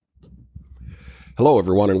Hello,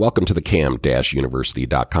 everyone, and welcome to the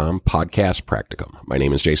cam-university.com podcast practicum. My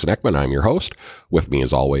name is Jason Ekman. I'm your host. With me,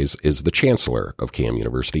 as always, is the Chancellor of Cam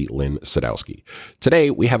University, Lynn Sadowski.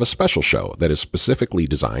 Today, we have a special show that is specifically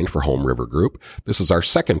designed for Homeriver Group. This is our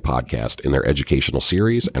second podcast in their educational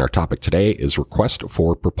series, and our topic today is Request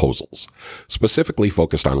for Proposals, specifically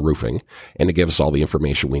focused on roofing. And to give us all the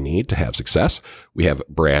information we need to have success, we have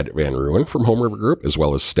Brad Van Ruin from Homeriver Group, as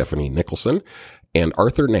well as Stephanie Nicholson, and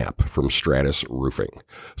Arthur Knapp from Stratus Roofing.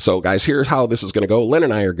 So guys, here's how this is going to go. Lynn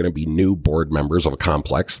and I are going to be new board members of a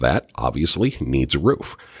complex that obviously needs a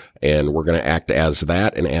roof. And we're going to act as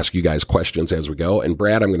that and ask you guys questions as we go. And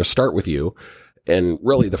Brad, I'm going to start with you. And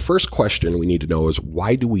really the first question we need to know is,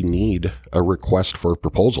 why do we need a request for a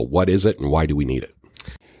proposal? What is it and why do we need it?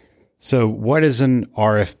 So what is an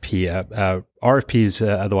RFP? RFP is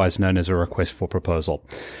otherwise known as a request for proposal.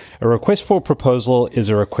 A request for proposal is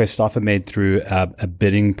a request often made through a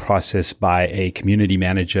bidding process by a community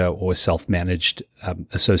manager or self-managed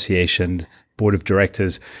association, board of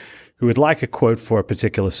directors, who would like a quote for a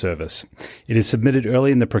particular service. It is submitted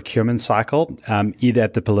early in the procurement cycle, either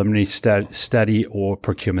at the preliminary study or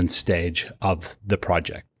procurement stage of the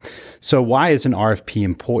project. So why is an RFP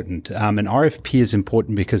important? An RFP is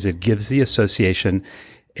important because it gives the association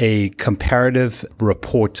a comparative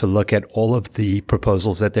report to look at all of the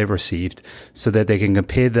proposals that they've received so that they can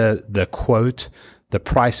compare the quote, the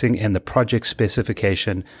pricing, and the project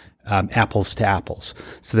specification apples to apples,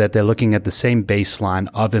 so that they're looking at the same baseline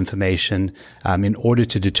of information in order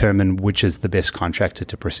to determine which is the best contractor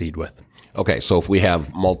to proceed with. Okay, so if we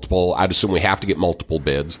have multiple, I'd assume we have to get multiple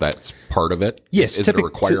bids. That's part of it? Yes. Is it a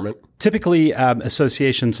requirement? Typically,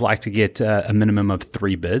 associations like to get a minimum of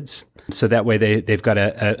 3 bids. So that way they've got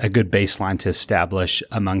a good baseline to establish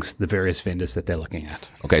amongst the various vendors that they're looking at.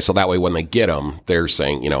 Okay, so that way when they get them, they're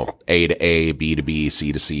saying, A to A, B to B,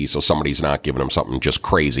 C to C, so somebody's not giving them something just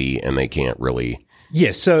crazy and they can't really...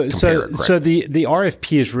 Yes, so the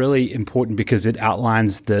RFP is really important because it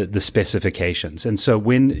outlines the specifications. And so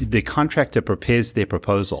when the contractor prepares their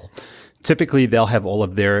proposal, typically they'll have all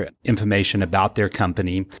of their information about their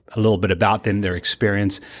company, a little bit about them, their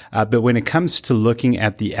experience. But when it comes to looking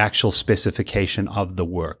at the actual specification of the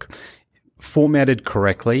work, formatted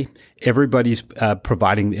correctly, everybody's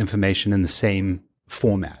providing the information in the same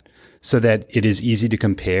format so that it is easy to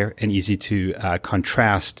compare and easy to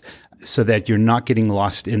contrast, so that you're not getting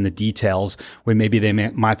lost in the details where maybe they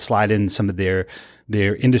might slide in some of their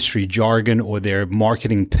industry jargon or their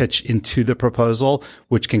marketing pitch into the proposal,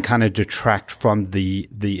 which can kind of detract from the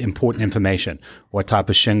important information. What type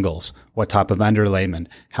of shingles, what type of underlayment,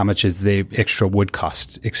 how much is the extra wood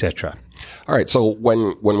cost, etc. All right. So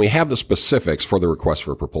when we have the specifics for the request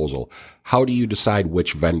for a proposal, how do you decide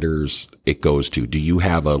which vendors it goes to? Do you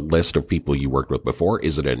have a list of people you worked with before?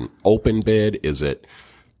 Is it an open bid? Is it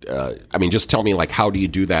just tell me, how do you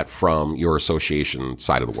do that from your association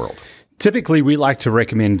side of the world? Typically, we like to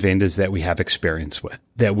recommend vendors that we have experience with,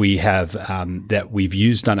 that we have, that we've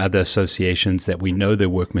used on other associations, that we know their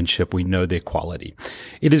workmanship, we know their quality.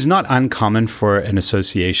 It is not uncommon for an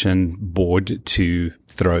association board to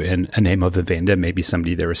throw in a name of a vendor, maybe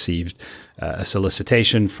somebody they received a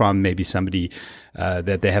solicitation from, maybe somebody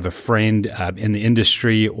that they have a friend in the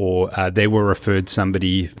industry, or they were referred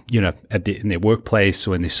somebody, in their workplace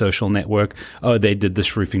or in their social network. Oh, they did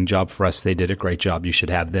this roofing job for us. They did a great job. You should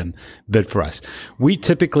have them bid for us. We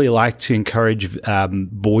typically like to encourage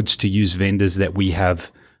boards to use vendors that we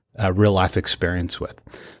have real life experience with,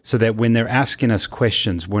 so that when they're asking us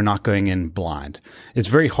questions, we're not going in blind. It's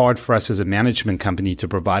very hard for us as a management company to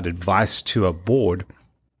provide advice to a board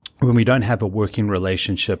when we don't have a working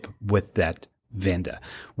relationship with that vendor.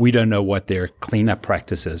 We don't know what their cleanup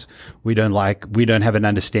practice is. We don't have an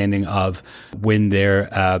understanding of when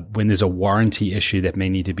there's a warranty issue that may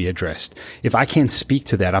need to be addressed. If I can't speak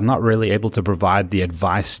to that, I'm not really able to provide the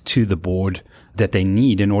advice to the board that they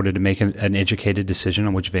need in order to make an educated decision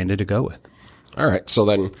on which vendor to go with. All right. So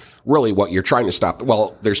then really what you're trying to stop,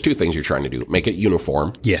 there's 2 things you're trying to do. Make it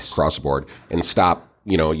uniform. Yes. Across the board, and stop,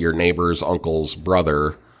 your neighbor's uncle's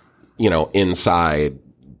brother, inside,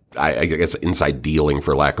 I guess inside dealing,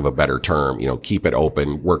 for lack of a better term. Keep it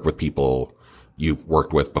open, work with people you've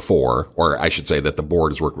worked with before, or I should say that the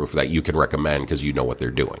board has worked with that you can recommend because you know what they're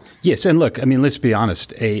doing. Yes. And look, let's be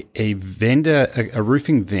honest, a vendor, a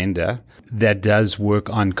roofing vendor that does work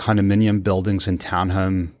on condominium buildings and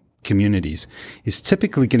townhome communities is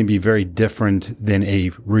typically going to be very different than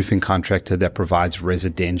a roofing contractor that provides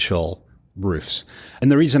residential roofs.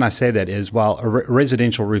 And the reason I say that is while a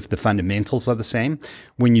residential roof, the fundamentals are the same,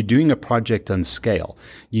 when you're doing a project on scale,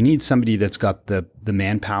 you need somebody that's got the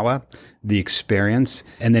manpower, the experience,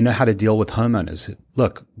 and they know how to deal with homeowners.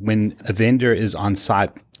 Look, when a vendor is on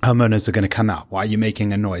site, homeowners are going to come out. Why are you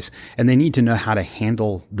making a noise? And they need to know how to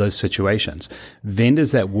handle those situations.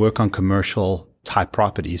 Vendors that work on commercial type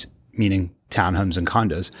properties, meaning townhomes and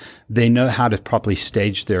condos, they know how to properly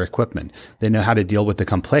stage their equipment. They know how to deal with the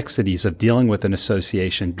complexities of dealing with an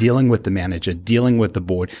association, dealing with the manager, dealing with the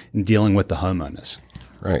board, and dealing with the homeowners.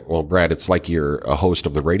 Right. Well, Brad, it's like you're a host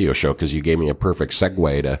of the radio show because you gave me a perfect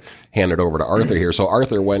segue to hand it over to Arthur here. So,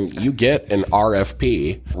 Arthur, when you get an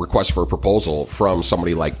RFP, request for a proposal, from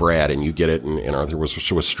somebody like Brad, and you get it, and Arthur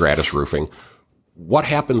was Stratus Roofing, what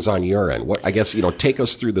happens on your end? What, I guess, take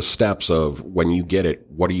us through the steps of when you get it,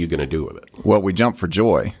 what are you going to do with it? Well, we jump for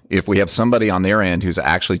joy. If we have somebody on their end who's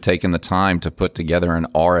actually taken the time to put together an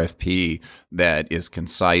RFP that is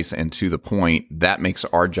concise and to the point, that makes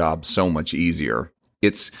our job so much easier.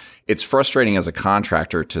 It's frustrating as a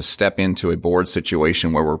contractor to step into a board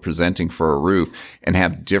situation where we're presenting for a roof and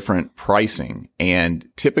have different pricing. And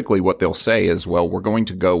typically what they'll say is, well, we're going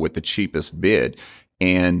to go with the cheapest bid.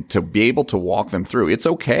 And to be able to walk them through, it's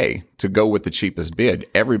okay to go with the cheapest bid.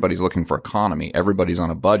 Everybody's looking for economy. Everybody's on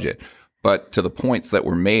a budget. But to the points that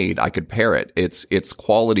were made, I could pair it. It's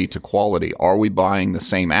quality to quality. Are we buying the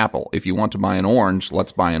same apple? If you want to buy an orange,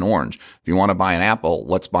 let's buy an orange. If you want to buy an apple,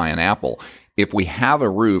 let's buy an apple. If we have a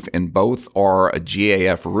roof and both are a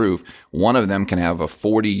GAF roof, one of them can have a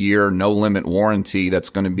 40-year no-limit warranty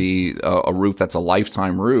that's going to be a roof that's a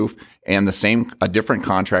lifetime roof, and a different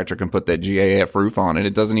contractor can put that GAF roof on it.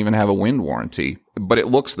 It doesn't even have a wind warranty, but it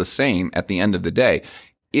looks the same at the end of the day.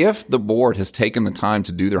 If the board has taken the time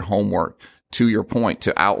to do their homework, to your point,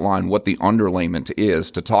 to outline what the underlayment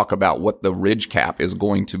is, to talk about what the ridge cap is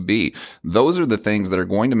going to be, those are the things that are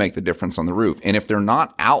going to make the difference on the roof. And if they're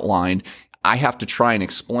not outlined, I have to try and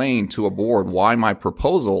explain to a board why my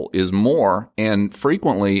proposal is more. And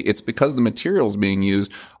frequently it's because the materials being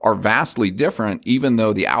used are vastly different, even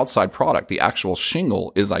though the outside product, the actual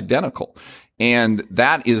shingle, is identical. And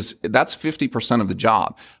that's 50% of the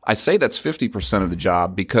job. I say that's 50% of the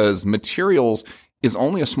job because materials is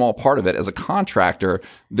only a small part of it. As a contractor,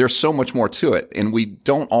 there's so much more to it. And we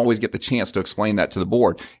don't always get the chance to explain that to the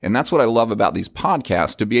board. And that's what I love about these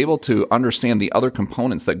podcasts, to be able to understand the other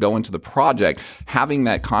components that go into the project, having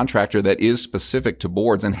that contractor that is specific to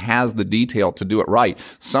boards and has the detail to do it right.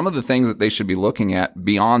 Some of the things that they should be looking at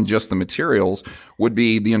beyond just the materials would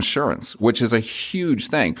be the insurance, which is a huge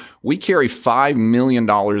thing. We carry $5 million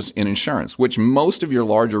in insurance, which most of your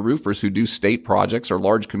larger roofers who do state projects or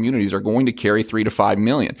large communities are going to carry $3 to $5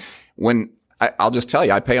 million. I'll just tell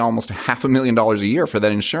you, I pay almost $500,000 a year for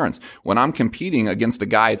that insurance. When I'm competing against a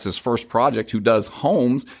guy, it's his first project, who does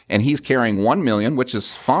homes, and he's carrying $1 million, which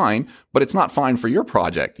is fine, but it's not fine for your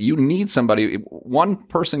project. You need somebody. One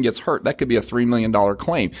person gets hurt, that could be a $3 million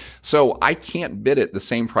claim. So I can't bid it the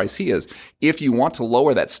same price he is. If you want to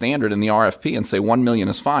lower that standard in the RFP and say $1 million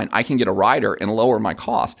is fine, I can get a rider and lower my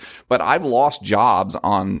cost. But I've lost jobs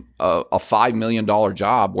on a $5 million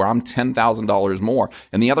job where I'm $10,000 more,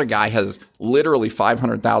 and the other guy has literally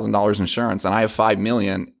 $500,000 insurance and I have $5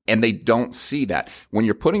 million, and they don't see that. When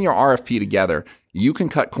you're putting your RFP together, you can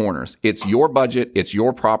cut corners. It's your budget, it's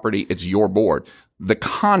your property, it's your board. The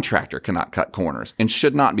contractor cannot cut corners and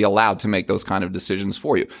should not be allowed to make those kind of decisions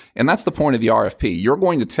for you. And that's the point of the RFP. You're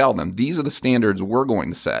going to tell them, these are the standards we're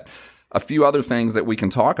going to set. A few other things that we can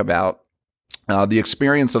talk about. The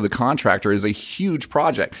experience of the contractor is a huge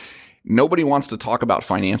project. Nobody wants to talk about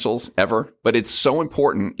financials ever, but it's so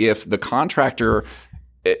important. If the contractor,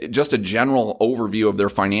 just a general overview of their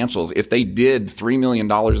financials, if they did $3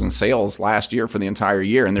 million in sales last year for the entire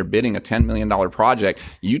year and they're bidding a $10 million project,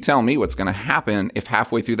 you tell me what's going to happen if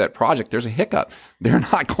halfway through that project there's a hiccup. They're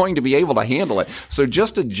not going to be able to handle it. So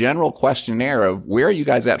just a general questionnaire of, where are you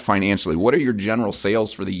guys at financially? What are your general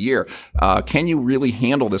sales for the year? Can you really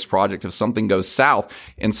handle this project if something goes south?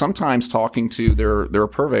 And sometimes talking to their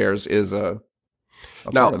purveyors is a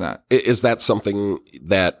part of that. Is that something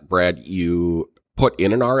that, Brad, you put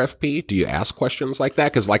in an RFP? Do you ask questions like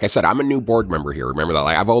that? Because like I said, I'm a new board member here. Remember that?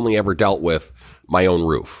 I've only ever dealt with my own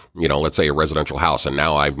roof, let's say a residential house. And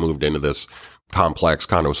now I've moved into this complex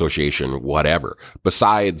condo association, whatever.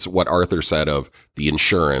 Besides what Arthur said of the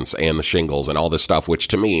insurance and the shingles and all this stuff, which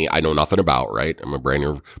to me, I know nothing about, right? I'm a brand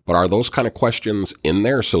new, but are those kind of questions in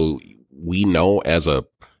there so we know as a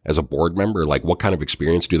as a board member? Like, what kind of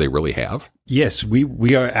experience do they really have? Yes,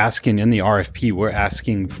 we are asking in the RFP, we're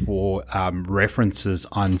asking for references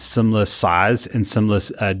on similar size and similar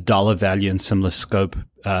dollar value and similar scope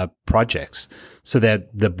projects, so that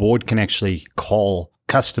the board can actually call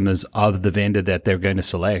customers of the vendor that they're going to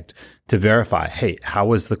select to verify, hey, how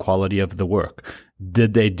was the quality of the work?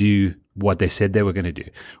 Did they do what they said they were going to do?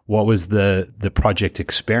 What was the project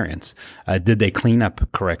experience? Did they clean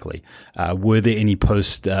up correctly? Were there any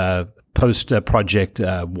post project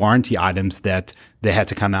warranty items that they had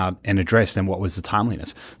to come out and address, and what was the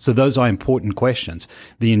timeliness? So those are important questions.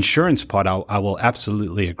 The insurance part, I will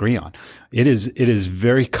absolutely agree on. It is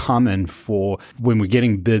very common for when we're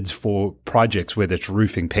getting bids for projects, whether it's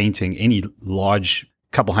roofing, painting, any large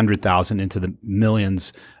couple $100,000 into the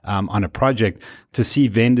millions on a project, to see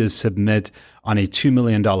vendors submit on a $2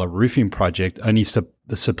 million roofing project, only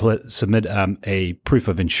submit a proof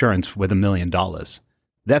of insurance with $1 million.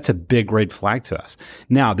 That's a big red flag to us.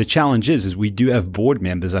 Now, the challenge is we do have board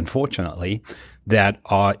members, unfortunately, that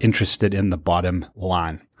are interested in the bottom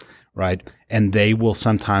line, right? And they will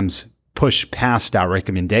sometimes push past our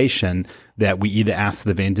recommendation that we either ask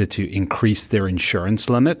the vendor to increase their insurance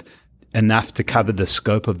limit enough to cover the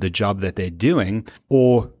scope of the job that they're doing,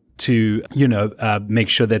 or to, make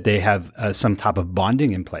sure that they have some type of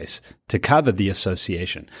bonding in place to cover the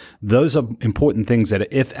association. Those are important things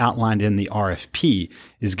that, if outlined in the RFP,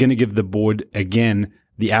 is going to give the board, again,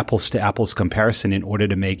 the apples to apples comparison in order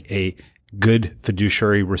to make a good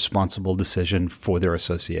fiduciary responsible decision for their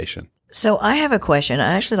association. So I have a question.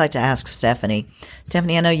 I actually like to ask Stephanie.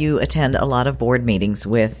 Stephanie, I know you attend a lot of board meetings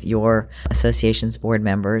with your association's board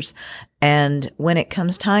members. And when it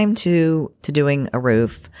comes time to doing a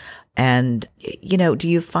roof, and, do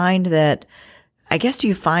you find that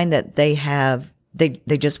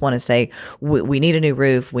they just want to say, we need a new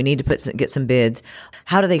roof. We need to get some bids.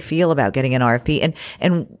 How do they feel about getting an RFP?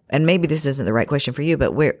 And maybe this isn't the right question for you,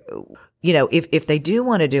 but if they do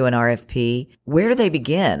want to do an RFP, where do they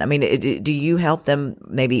begin? I mean, do you help them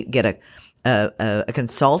maybe get a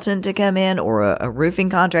consultant to come in, or a roofing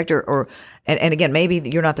contractor, and again, maybe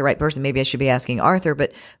you're not the right person. Maybe I should be asking Arthur,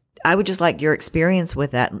 but I would just like your experience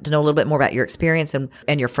with that, to know a little bit more about your experience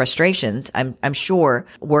and your frustrations. I'm sure,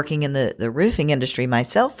 working in the roofing industry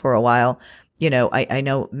myself for a while, I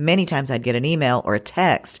know many times I'd get an email or a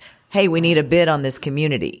text, hey, we need a bid on this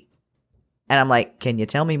community. And I'm like, can you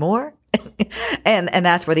tell me more? and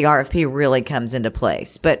that's where the RFP really comes into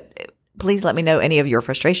place. But please let me know any of your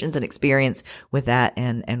frustrations and experience with that,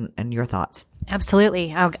 and your thoughts.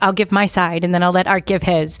 Absolutely. I'll give my side, and then I'll let Art give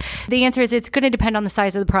his. The answer is it's going to depend on the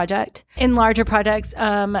size of the project. In larger projects,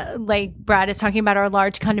 like Brad is talking about, our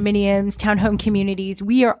large condominiums, townhome communities,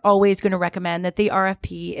 we are always going to recommend that the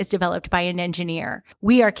RFP is developed by an engineer.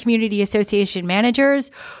 We are community association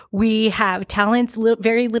managers. We have talents,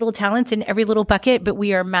 very little talents in every little bucket, but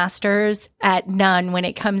we are masters at none when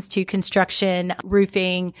it comes to construction,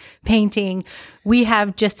 roofing, painting. We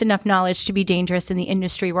have just enough knowledge to be dangerous in the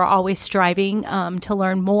industry. We're always striving to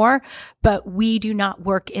learn more, but we do not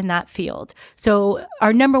work in that field. So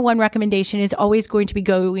our number one recommendation is always going to be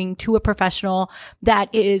going to a professional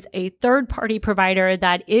that is a third-party provider,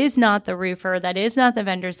 that is not the roofer, that is not the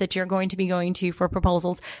vendors that you're going to be going to for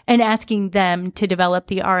proposals, and asking them to develop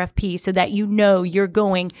the RFP so that you're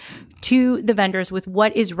going to the vendors with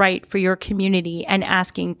what is right for your community and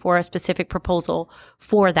asking for a specific proposal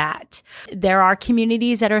for that. There are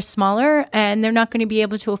communities that are smaller and they're not going to be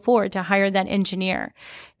able to afford to hire that engineer.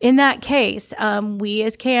 In that case, we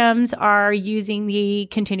as CAMs are using the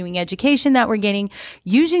continuing education that we're getting,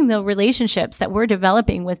 using the relationships that we're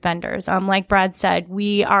developing with vendors. Like Brad said,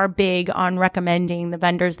 we are big on recommending the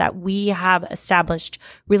vendors that we have established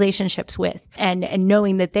relationships with, and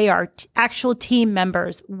knowing that they are actual team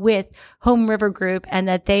members with Homeriver Group, and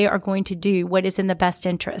that they are going to do what is in the best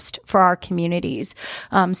interest for our communities.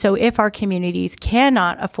 So if our communities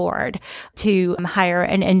cannot afford to hire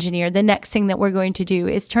an engineer, the next thing that we're going to do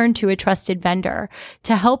is turn to a trusted vendor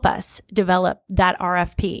to help us develop that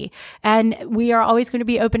RFP. And we are always going to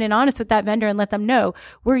be open and honest with that vendor and let them know,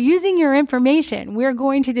 we're using your information. We're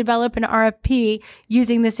going to develop an RFP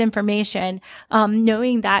using this information,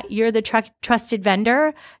 knowing that you're the trusted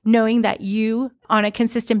vendor, knowing that you on a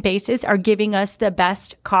consistent basis are giving us the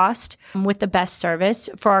best cost with the best service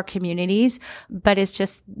for our communities. But it's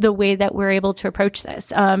just the way that we're able to approach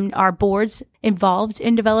this. Our boards involved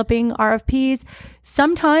in developing RFPs,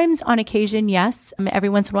 sometimes on occasion, yes. Every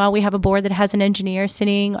once in a while, we have a board that has an engineer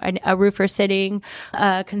sitting, a roofer sitting,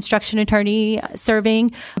 a construction attorney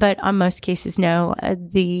serving. But on most cases, no.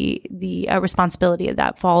 The responsibility of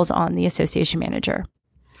that falls on the association manager.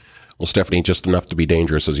 Well, Stephanie, just enough to be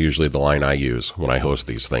dangerous is usually the line I use when I host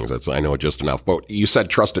these things. I know just enough. But you said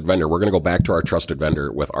trusted vendor. We're going to go back to our trusted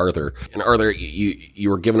vendor with Arthur. And Arthur, you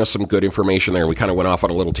were giving us some good information there, and we kind of went off on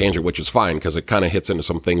a little tangent, which is fine because it kind of hits into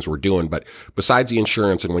some things we're doing. But besides the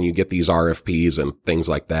insurance and when you get these RFPs and things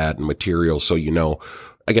like that and materials, so you know,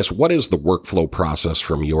 I guess, what is the workflow process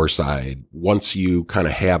from your side once you kind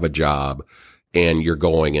of have a job and you're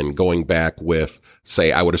going back with,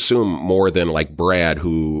 say, I would assume more than like Brad,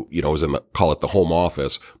 who, you know, is in call it the home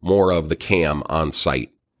office, more of the CAM on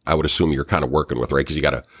site. I would assume you're kind of working with, right? Because you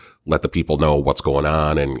got to let the people know what's going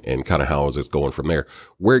on and kind of how is it going from there.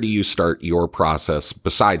 Where do you start your process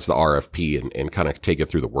besides the RFP and kind of take it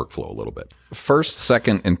through the workflow a little bit? First,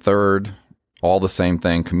 second, and third, all the same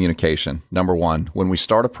thing, communication. Number one, when we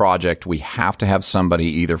start a project, we have to have somebody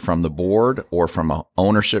either from the board or from an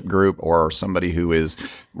ownership group or somebody who is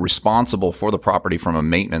responsible for the property from a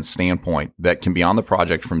maintenance standpoint that can be on the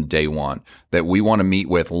project from day one, that we want to meet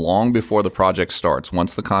with long before the project starts.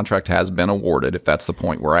 Once the contract has been awarded, if that's the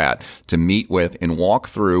point we're at, to meet with and walk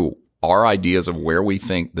through our ideas of where we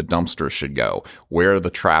think the dumpsters should go, where the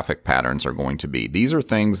traffic patterns are going to be. These are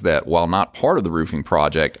things that, while not part of the roofing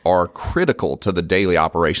project, are critical to the daily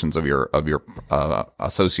operations of your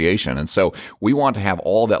association. And so we want to have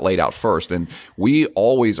all that laid out first. And we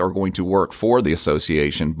always are going to work for the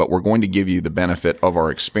association, but we're going to give you the benefit of our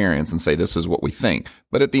experience and say, this is what we think.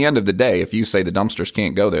 But at the end of the day, if you say the dumpsters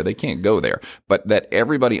can't go there, they can't go there. But that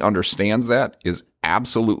everybody understands that is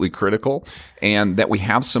absolutely critical, and that we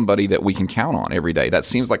have somebody that we can count on every day. That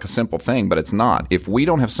seems like a simple thing, but it's not. If we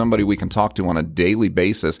don't have somebody we can talk to on a daily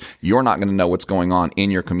basis, you're not going to know what's going on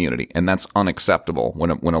in your community. And that's unacceptable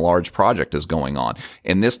when a large project is going on.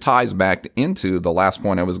 And this ties back into the last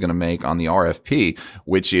point I was going to make on the RFP,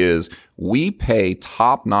 which is we pay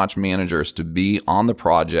top-notch managers to be on the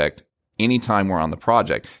project anytime we're on the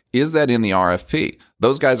project. Is that in the RFP?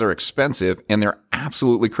 Those guys are expensive and they're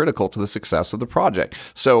absolutely critical to the success of the project.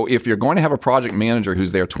 So if you're going to have a project manager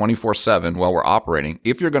who's there 24/7 while we're operating,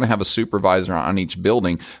 if you're going to have a supervisor on each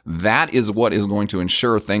building, that is what is going to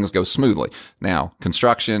ensure things go smoothly. Now,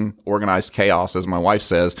 construction, organized chaos, as my wife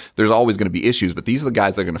says, there's always going to be issues, but these are the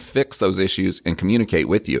guys that are going to fix those issues and communicate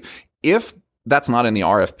with you. If that's not in the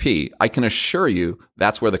RFP, I can assure you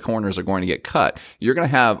that's where the corners are going to get cut. You're going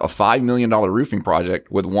to have a $5 million roofing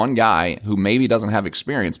project with one guy who maybe doesn't have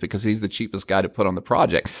experience because he's the cheapest guy to put on the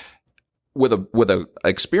project. With a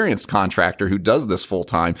experienced contractor who does this full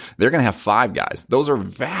time, they're going to have 5 guys. Those are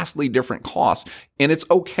vastly different costs. And it's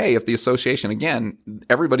okay if the association, again,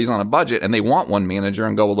 everybody's on a budget and they want one manager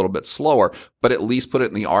and go a little bit slower, but at least put it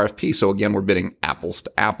in the RFP. So again, we're bidding apples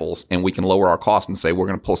to apples and we can lower our cost and say, we're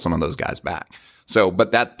going to pull some of those guys back. So,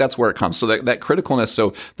 but that's where it comes. So that criticalness.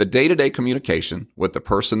 So the day-to-day communication with the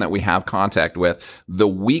person that we have contact with, the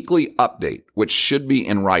weekly update, which should be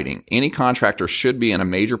in writing. Any contractor should be in a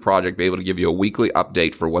major project, be able to give you a weekly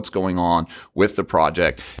update for what's going on with the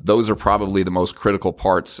project. Those are probably the most critical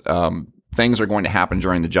parts. Things are going to happen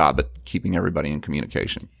during the job, but keeping everybody in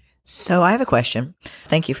communication. So I have a question.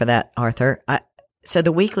 Thank you for that, Arthur. So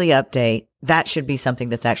the weekly update, that should be something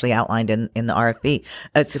that's actually outlined in the RFP.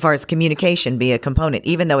 As far as communication be a component,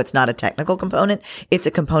 even though it's not a technical component, it's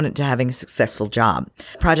a component to having a successful job.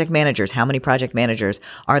 Project managers, how many project managers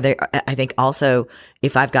are there? I think also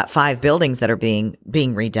if I've got 5 buildings that are being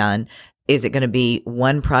redone, is it going to be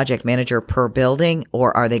one project manager per building,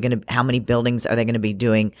 or how many buildings are they going to be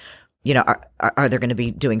doing? You know, are they going to be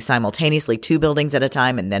doing simultaneously 2 buildings at a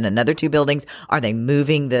time and then another 2 buildings? Are they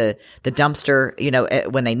moving the dumpster, you know,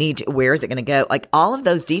 when they need to? Where is it going to go? Like all of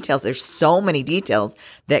those details, there's so many details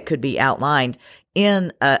that could be outlined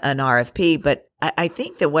in an RFP. But I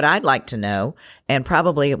think that what I'd like to know, and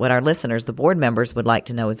probably what our listeners, the board members, would like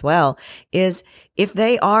to know as well, is if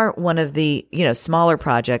they are one of the, you know, smaller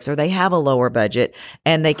projects, or they have a lower budget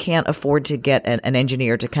and they can't afford to get an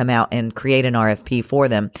engineer to come out and create an RFP for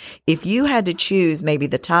them. If you had to choose maybe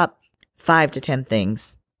the top 5 to 10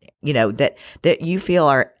 things, you know, that you feel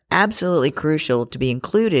are absolutely crucial to be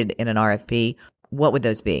included in an RFP, what would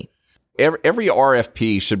those be? Every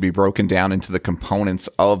RFP should be broken down into the components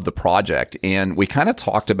of the project. And we kind of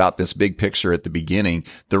talked about this big picture at the beginning.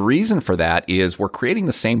 The reason for that is we're creating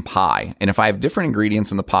the same pie. And if I have different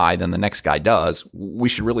ingredients in the pie than the next guy does, we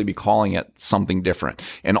should really be calling it something different.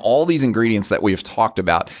 And all these ingredients that we've talked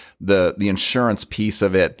about, the insurance piece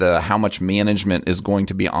of it, the how much management is going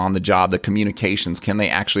to be on the job, the communications, can they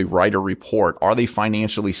actually write a report? Are they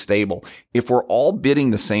financially stable? If we're all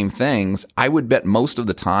bidding the same things, I would bet most of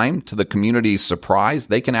the time to the the community's surprise,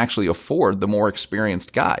 they can actually afford the more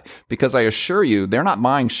experienced guy. Because I assure you, they're not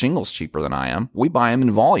buying shingles cheaper than I am. We buy them in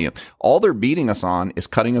volume. All they're beating us on is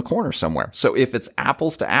cutting a corner somewhere. So if it's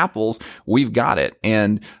apples to apples, we've got it.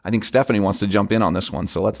 And I think Stephanie wants to jump in on this one.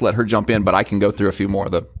 So let's let her jump in, but I can go through a few more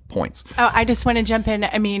of the points. Oh, I just want to jump in.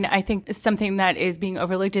 I mean, I think something that is being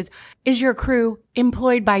overlooked is your crew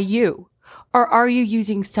employed by you? Or are you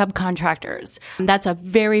using subcontractors? That's a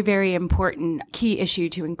very, very important key issue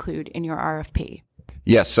to include in your RFP.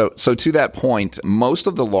 Yes. So to that point, most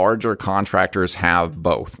of the larger contractors have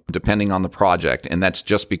both, depending on the project. And that's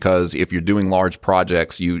just because if you're doing large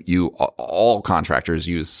projects, all contractors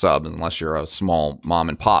use subs unless you're a small mom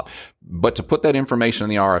and pop. But to put that information in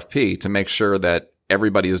the RFP to make sure that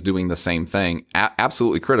everybody is doing the same thing,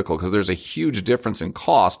 absolutely critical, because there's a huge difference in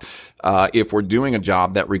cost if we're doing a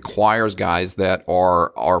job that requires guys that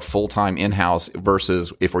are full-time in-house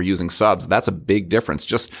versus if we're using subs. That's a big difference.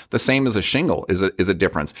 Just the same as a shingle is a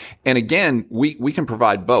difference. And again, we can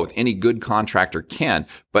provide both. Any good contractor can,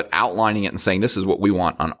 but outlining it and saying this is what we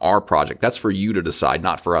want on our project, that's for you to decide,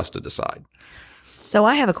 not for us to decide. So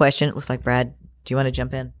I have a question. It looks like Brad, do you want to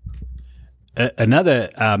jump in? Another,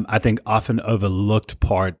 I think, often overlooked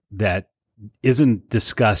part that isn't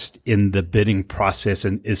discussed in the bidding process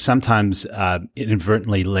and is sometimes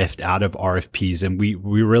inadvertently left out of RFPs, and we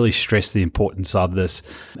really stress the importance of this.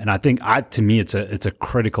 And I think, to me, it's a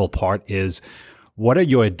critical part is what are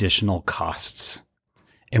your additional costs,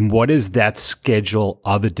 and what is that schedule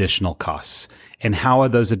of additional costs, and how are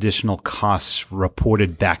those additional costs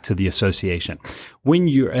reported back to the association? When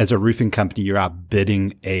you're, as a roofing company, you're out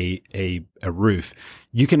bidding a roof,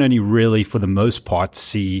 you can only really, for the most part,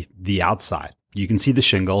 see the outside. You can see the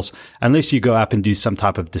shingles, unless you go up and do some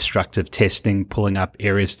type of destructive testing, pulling up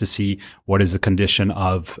areas to see what is the condition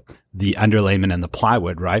of the underlayment and the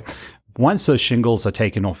plywood, right? Once those shingles are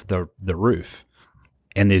taken off the roof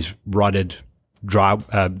and there's rotted dry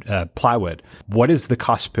plywood, what is the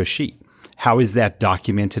cost per sheet? How is that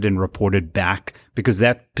documented and reported back? Because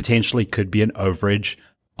that potentially could be an overage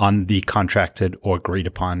on the contracted or agreed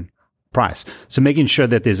upon price. So making sure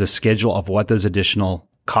that there's a schedule of what those additional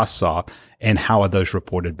costs are and how are those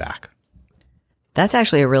reported back. That's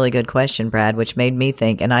actually a really good question, Brad, which made me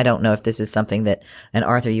think, and I don't know if this is something that, and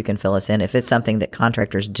Arthur, you can fill us in, if it's something that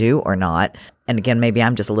contractors do or not. And again, maybe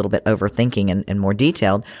I'm just a little bit overthinking and more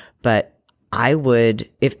detailed, but I would,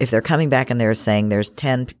 if they're coming back and they're saying there's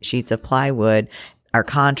 10 sheets of plywood, our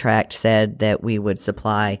contract said that we would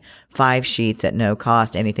supply 5 sheets at no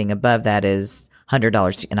cost. Anything above that is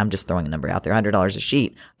 $100. And I'm just throwing a number out there, $100 a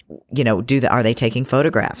sheet. You know, are they taking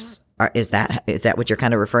photographs? Is that what you're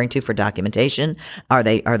kind of referring to for documentation? Are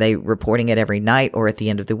they reporting it every night or at the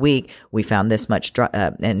end of the week? We found this much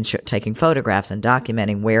and taking photographs and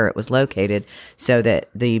documenting where it was located so that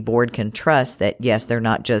the board can trust that, yes, they're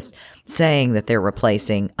not just saying that they're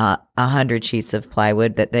replacing 100 sheets of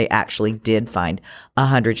plywood, that they actually did find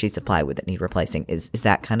 100 sheets of plywood that need replacing. Is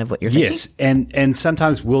that kind of what you're thinking? Yes. And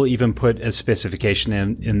sometimes we'll even put a specification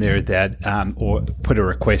in there that, or put a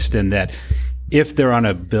request in that, if they're on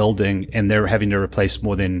a building and they're having to replace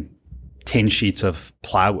more than 10 sheets of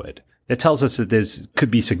plywood, that tells us that could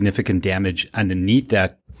be significant damage underneath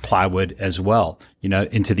that plywood as well,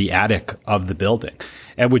 into the attic of the building,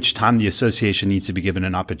 at which time the association needs to be given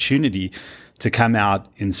an opportunity to come out,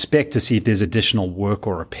 inspect to see if there's additional work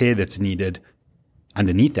or repair that's needed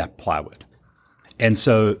underneath that plywood. And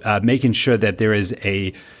so making sure that there is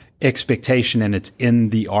a expectation and it's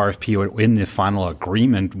in the RFP or in the final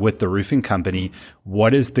agreement with the roofing company,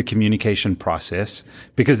 what is the communication process?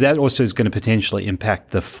 Because that also is going to potentially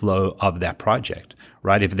impact the flow of that project,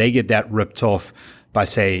 right? If they get that ripped off by,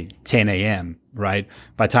 say, 10 a.m., right?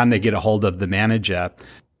 By the time they get a hold of the manager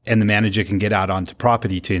and the manager can get out onto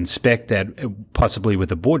property to inspect that, possibly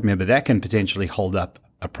with a board member, that can potentially hold up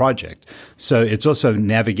a project. So it's also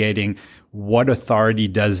navigating what authority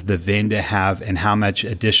does the vendor have and how much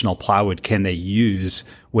additional plywood can they use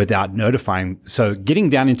without notifying. So getting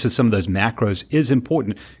down into some of those macros is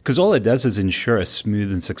important because all it does is ensure a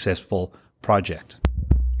smooth and successful project.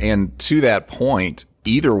 And to that point,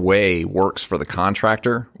 either way works for the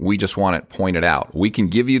contractor. We just want it pointed out. We can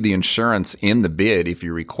give you the insurance in the bid if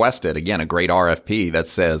you request it. Again, a great RFP that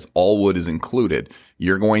says all wood is included.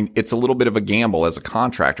 It's a little bit of a gamble as a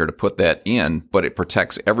contractor to put that in, but it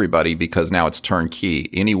protects everybody because now it's turnkey.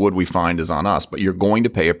 Any wood we find is on us, but you're going to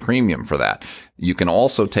pay a premium for that. You can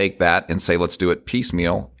also take that and say, let's do it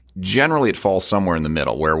piecemeal. Generally, it falls somewhere in the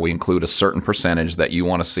middle where we include a certain percentage that you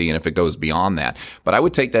want to see, and if it goes beyond that. But I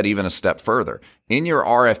would take that even a step further. In your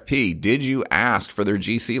RFP, did you ask for their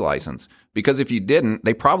GC license? Because if you didn't,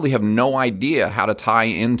 they probably have no idea how to tie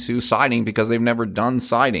into siding because they've never done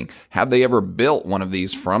siding. Have they ever built one of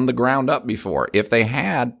these from the ground up before? If they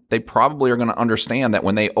had, they probably are going to understand that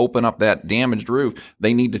when they open up that damaged roof,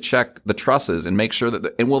 they need to check the trusses and make sure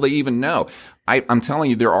that, and will they even know? I'm telling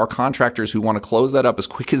you, there are contractors who want to close that up as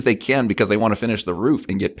quick as they can because they want to finish the roof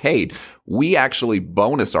and get paid. We actually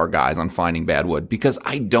bonus our guys on finding bad wood because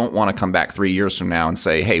I don't want to come back 3 years from now and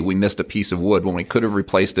say, hey, we missed a piece of wood when we could have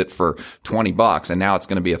replaced it for $20 and now it's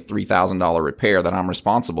going to be a $3,000 repair that I'm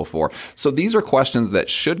responsible for. So these are questions that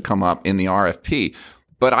should come up in the RFP.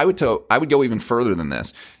 But I would go even further than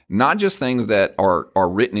this. Not just things that are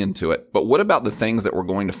written into it, but what about the things that we're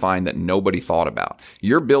going to find that nobody thought about?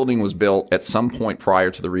 Your building was built at some point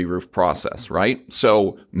prior to the re-roof process, right?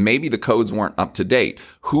 So maybe the codes weren't up to date.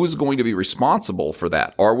 Who's going to be responsible for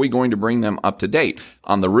that? Are we going to bring them up to date?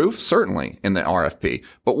 On the roof, certainly in the RFP.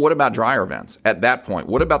 But what about dryer vents? At that point,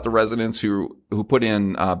 what about the residents who put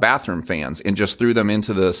in bathroom fans and just threw them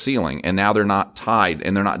into the ceiling and now they're not tied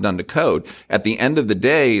and they're not done to code? At the end of the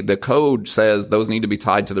day, the code says those need to be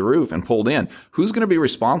tied to the roof and pulled in. Who's going to be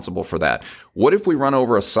responsible for that? What if we run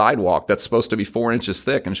over a sidewalk that's supposed to be 4 inches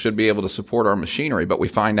thick and should be able to support our machinery, but we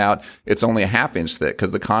find out it's only a ½ inch thick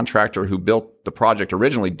because the contractor who built the project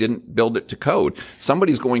originally didn't build it to code?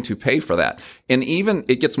 Somebody's going to pay for that. And even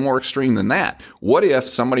it gets more extreme than that. What if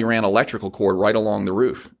somebody ran electrical cord right along the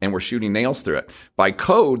roof and we're shooting nails through it? By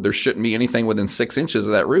code, there shouldn't be anything within 6 inches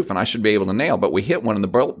of that roof and I should be able to nail, but we hit one and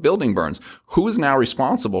the building burns. Who's now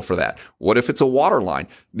responsible for that? What if it's a water line?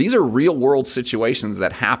 These are real world situations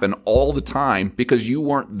that happen all the time because you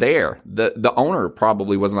weren't there. The owner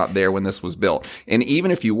probably was not there when this was built. And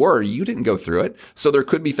even if you were, you didn't go through it. So there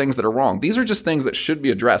could be things that are wrong. These are just things that should be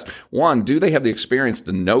addressed. One, do they have the experience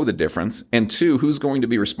to know the difference? And two, who's going to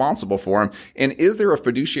be responsible for them? And is there a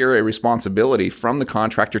fiduciary responsibility from the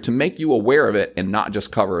contractor to make you aware of it and not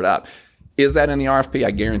just cover it up? Is that in the RFP?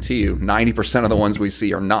 I guarantee you 90% of the ones we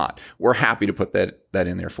see are not. We're happy to put that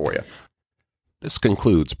in there for you. This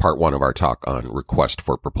concludes part 1 of our talk on request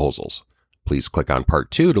for proposals. Please click on part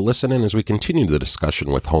 2 to listen in as we continue the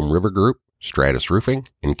discussion with Homeriver Group, Stratus Roofing,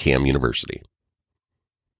 and CAM University.